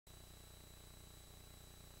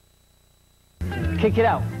kick it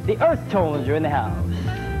out. The EarthTONES are in the house.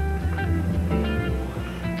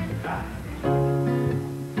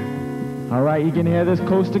 All right, you can hear this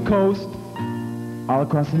coast to coast, all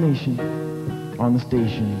across the nation, on the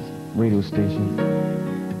stations, radio stations.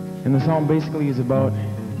 And the song basically is about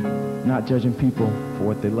not judging people for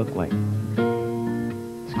what they look like.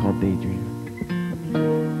 It's called Daydream.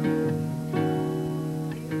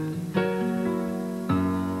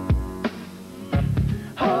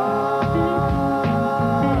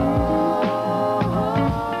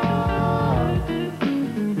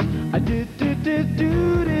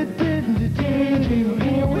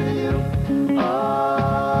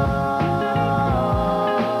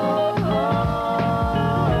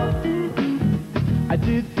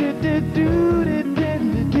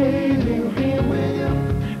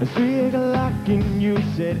 At 3 o'clock and you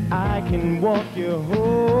said I can walk you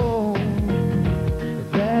home.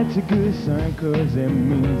 That's a good sign, cause it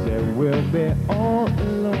means that we'll be all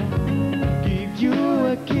alone. Give you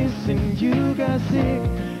a kiss and you got sick.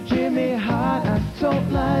 Hit me hard, I talk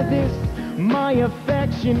like this. My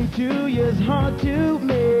affection to you is hard to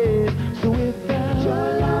miss. So without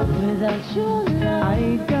your love, I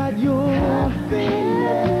ain't got your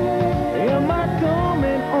happiness. Am I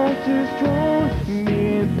coming on too strong?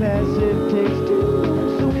 Being passive takes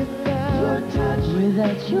two. So without your touch,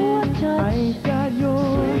 I ain't got your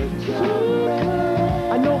sweet.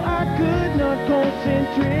 I know I could not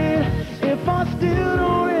concentrate. If I still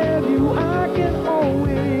don't have you, I can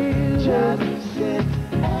always just sit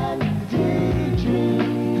and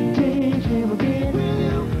daydream again with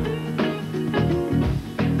you.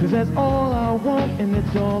 Cause that's all I want and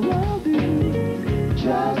it's all I'll do.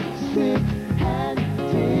 Just sit and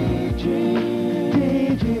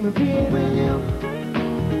daydream again with you.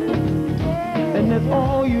 And that's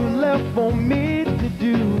all you left for me to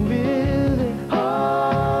do, really.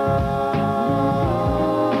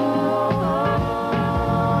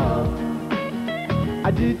 I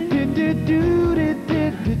did daydream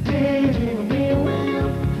again with you.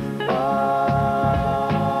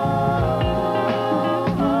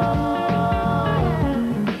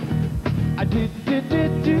 I did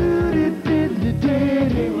daydream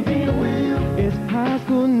again with you. It's high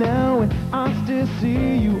school now and I still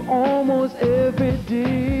see you almost every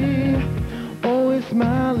day. Always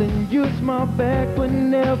smiling, you smile back but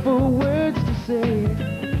never words to say.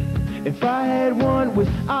 If I had one wish,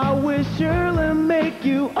 I would surely make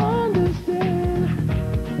you understand.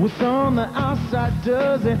 What's on the outside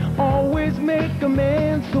doesn't always make a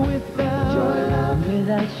man. So without your love,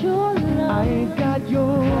 I ain't got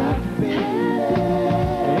your happiness.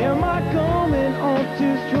 Am I coming on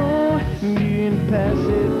too strong? Being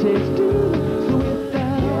passive takes two. So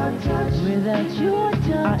without your touch,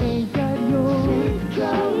 I ain't got your sweet.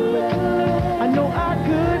 I know I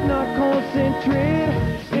could not concentrate.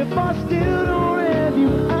 If I still don't have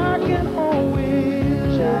you, I can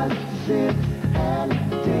always just sit and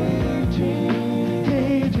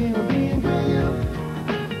daydream of being with you.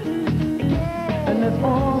 And that's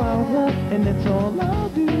all I want, and that's all I'll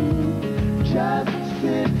do. Just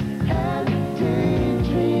sit and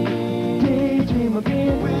daydream of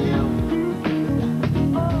being with you.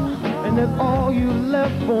 And that's all you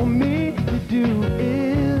left for me to do,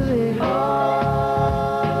 is it?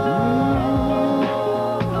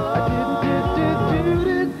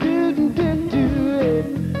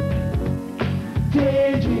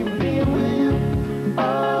 Daydream of being with you.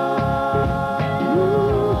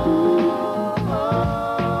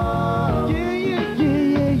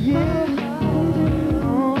 Yeah.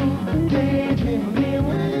 Daydream of being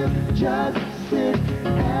with you. Just sit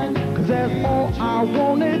and cause that's all I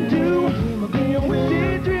wanna do. Daydream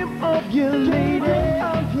of your lady,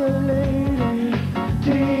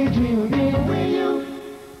 Daydream of being with you.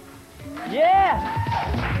 Yeah!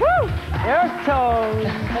 Woo!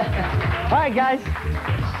 EarthTONES. All right, guys.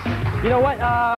 You know what?